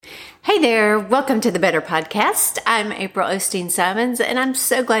Hey there, welcome to the Better Podcast. I'm April Osteen Simons, and I'm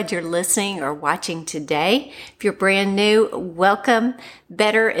so glad you're listening or watching today. If you're brand new, welcome.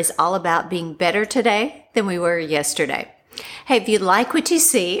 Better is all about being better today than we were yesterday. Hey, if you like what you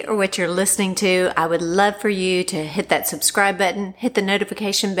see or what you're listening to, I would love for you to hit that subscribe button, hit the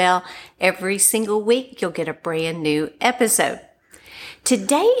notification bell. Every single week, you'll get a brand new episode.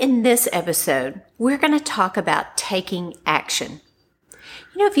 Today in this episode, we're going to talk about taking action.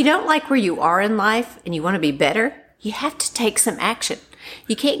 If you don't like where you are in life and you want to be better, you have to take some action.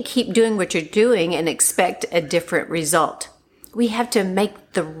 You can't keep doing what you're doing and expect a different result. We have to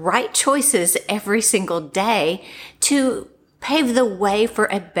make the right choices every single day to pave the way for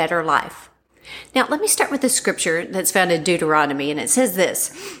a better life. Now, let me start with the scripture that's found in Deuteronomy, and it says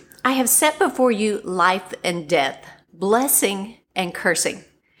this: I have set before you life and death, blessing and cursing.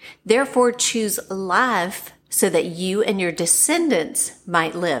 Therefore, choose life so that you and your descendants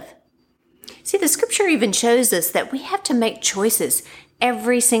might live. See, the scripture even shows us that we have to make choices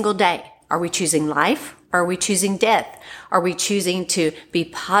every single day. Are we choosing life? Are we choosing death? Are we choosing to be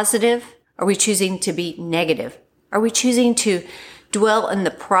positive? Are we choosing to be negative? Are we choosing to dwell in the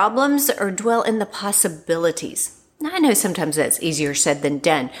problems or dwell in the possibilities? Now, I know sometimes that's easier said than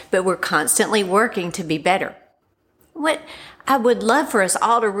done, but we're constantly working to be better. What I would love for us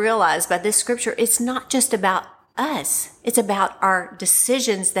all to realize by this scripture, it's not just about us. It's about our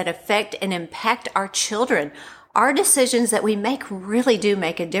decisions that affect and impact our children. Our decisions that we make really do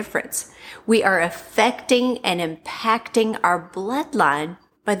make a difference. We are affecting and impacting our bloodline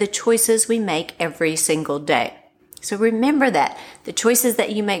by the choices we make every single day. So remember that the choices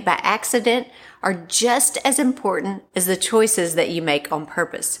that you make by accident are just as important as the choices that you make on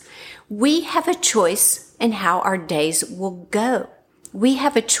purpose. We have a choice in how our days will go. We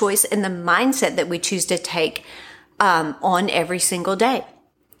have a choice in the mindset that we choose to take on every single day.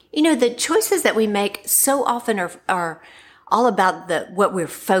 The choices that we make so often are all about what we're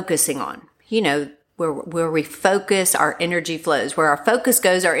focusing on. Where we focus, our energy flows. Where our focus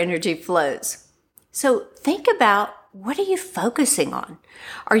goes, our energy flows. So think about, what are you focusing on?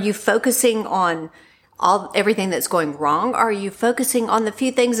 Are you focusing on everything that's going wrong? Or are you focusing on the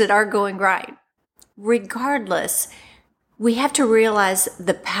few things that are going right? Regardless, we have to realize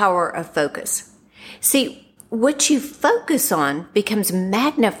the power of focus. See, what you focus on becomes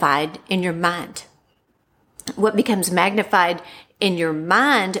magnified in your mind. What becomes magnified in your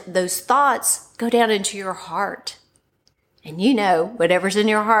mind, those thoughts go down into your heart. And whatever's in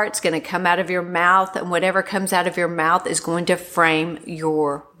your heart is going to come out of your mouth, and whatever comes out of your mouth is going to frame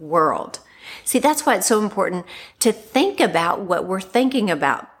your world. See, that's why it's so important to think about what we're thinking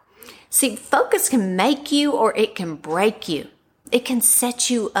about. See, focus can make you or it can break you. It can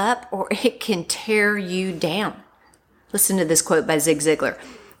set you up or it can tear you down. Listen to this quote by Zig Ziglar.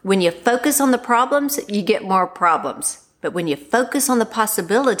 When you focus on the problems, you get more problems. But when you focus on the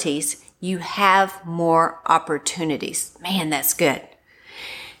possibilities, you have more opportunities. Man, that's good.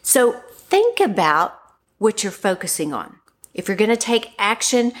 So think about what you're focusing on. If you're going to take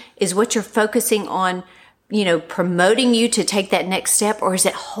action, is what you're focusing on, promoting you to take that next step, or is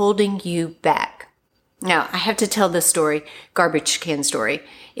it holding you back? Now, I have to tell this story, garbage can story.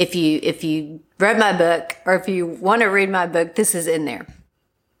 If you read my book, or if you want to read my book, this is in there.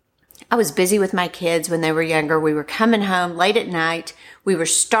 I was busy with my kids when they were younger. We were coming home late at night. We were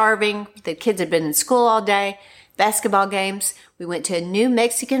starving. The kids had been in school all day, basketball games. We went to a new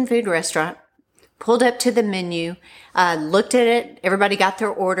Mexican food restaurant, pulled up to the menu, looked at it. Everybody got their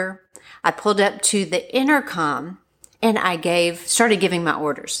order. I pulled up to the intercom and I started giving my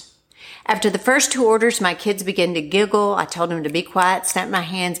orders. After the first two orders, my kids began to giggle. I told them to be quiet, snapped my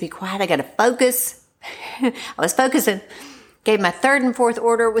hands, be quiet. I got to focus. I was focusing. Gave my third and fourth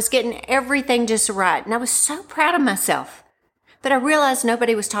order, was getting everything just right. And I was so proud of myself. But I realized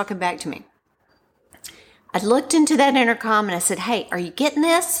nobody was talking back to me. I looked into that intercom and I said, hey, are you getting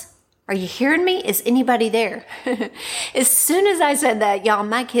this? Are you hearing me? Is anybody there? As soon as I said that, y'all,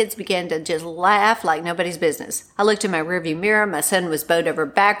 my kids began to just laugh like nobody's business. I looked in my rearview mirror. My son was bowed over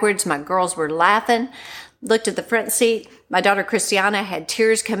backwards. My girls were laughing. Looked at the front seat. My daughter Christiana had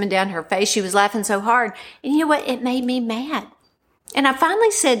tears coming down her face. She was laughing so hard. And you know what? It made me mad. And I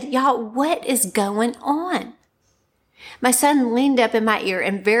finally said, y'all, what is going on? My son leaned up in my ear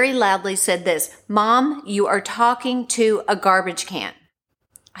and very loudly said this: Mom, you are talking to a garbage can.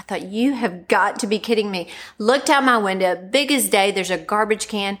 I thought, you have got to be kidding me. Looked out my window, big as day, there's a garbage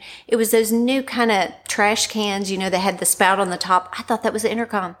can. It was those new kind of trash cans, that had the spout on the top. I thought that was the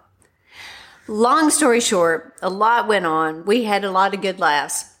intercom. Long story short, a lot went on. We had a lot of good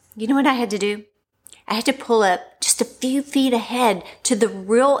laughs. You know what I had to do? I had to pull up just just a few feet ahead to the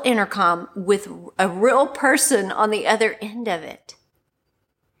real intercom with a real person on the other end of it.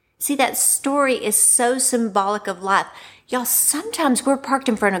 See, that story is so symbolic of life. Y'all, sometimes we're parked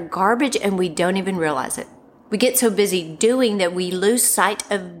in front of garbage and we don't even realize it. We get so busy doing that we lose sight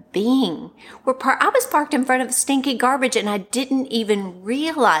of being. I was parked in front of stinky garbage and I didn't even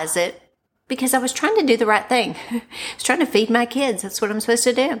realize it because I was trying to do the right thing. I was trying to feed my kids. That's what I'm supposed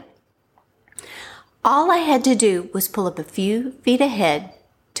to do. All I had to do was pull up a few feet ahead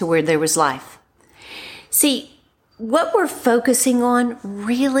to where there was life. See, what we're focusing on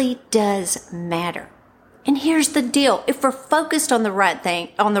really does matter. And here's the deal. If we're focused on the right thing,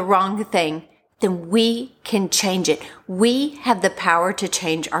 on the wrong thing, then we can change it. We have the power to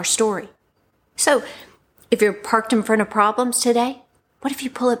change our story. So if you're parked in front of problems today, what if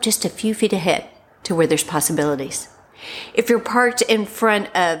you pull up just a few feet ahead to where there's possibilities? If you're parked in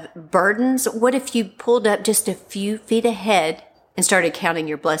front of burdens, what if you pulled up just a few feet ahead and started counting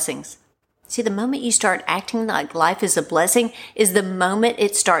your blessings? See, the moment you start acting like life is a blessing is the moment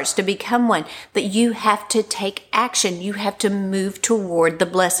it starts to become one. But you have to take action. You have to move toward the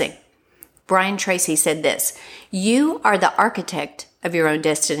blessing. Brian Tracy said this, "You are the architect of your own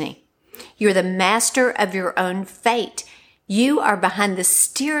destiny. You're the master of your own fate. You are behind the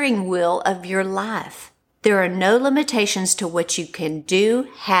steering wheel of your life. There are no limitations to what you can do,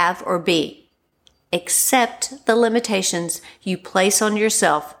 have, or be, except the limitations you place on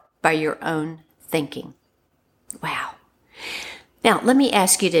yourself by your own thinking." Wow. Now, let me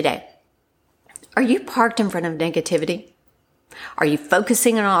ask you today, are you parked in front of negativity? Are you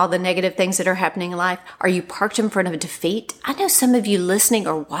focusing on all the negative things that are happening in life? Are you parked in front of defeat? I know some of you listening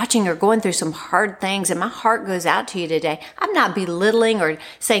or watching are going through some hard things, and my heart goes out to you today. I'm not belittling or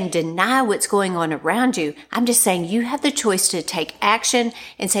saying deny what's going on around you. I'm just saying you have the choice to take action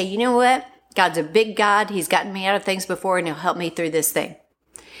and say, you know what? God's a big God. He's gotten me out of things before, and he'll help me through this thing.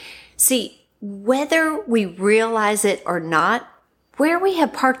 See, whether we realize it or not, where we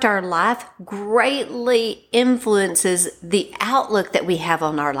have parked our life greatly influences the outlook that we have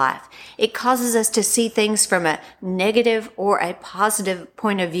on our life. It causes us to see things from a negative or a positive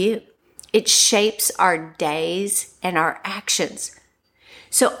point of view. It shapes our days and our actions.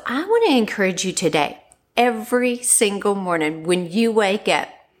 So I want to encourage you today, every single morning when you wake up,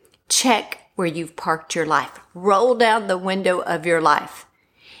 check where you've parked your life. Roll down the window of your life.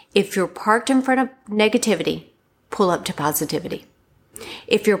 If you're parked in front of negativity, pull up to positivity.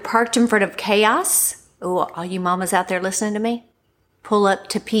 If you're parked in front of chaos, all you mamas out there listening to me, pull up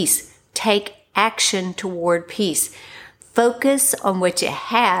to peace. Take action toward peace. Focus on what you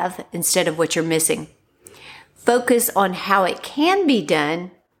have instead of what you're missing. Focus on how it can be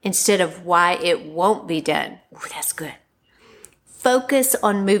done instead of why it won't be done. Ooh, that's good. Focus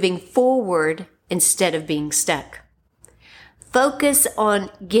on moving forward instead of being stuck. Focus on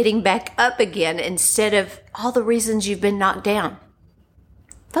getting back up again instead of all the reasons you've been knocked down.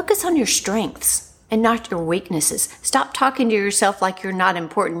 Focus on your strengths and not your weaknesses. Stop talking to yourself like you're not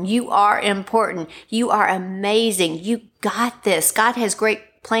important. You are important. You are amazing. You got this. God has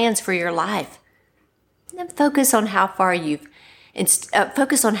great plans for your life. And then focus on how far you've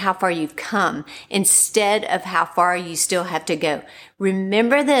come instead of how far you still have to go.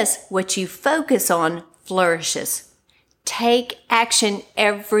 Remember this, what you focus on flourishes. Take action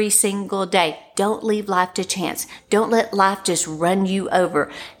every single day. Don't leave life to chance. Don't let life just run you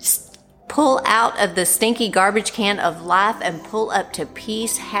over. Just pull out of the stinky garbage can of life and pull up to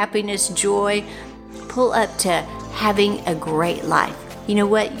peace, happiness, joy. Pull up to having a great life. You know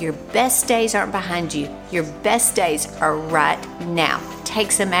what? Your best days aren't behind you. Your best days are right now.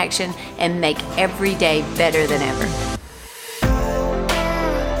 Take some action and make every day better than ever.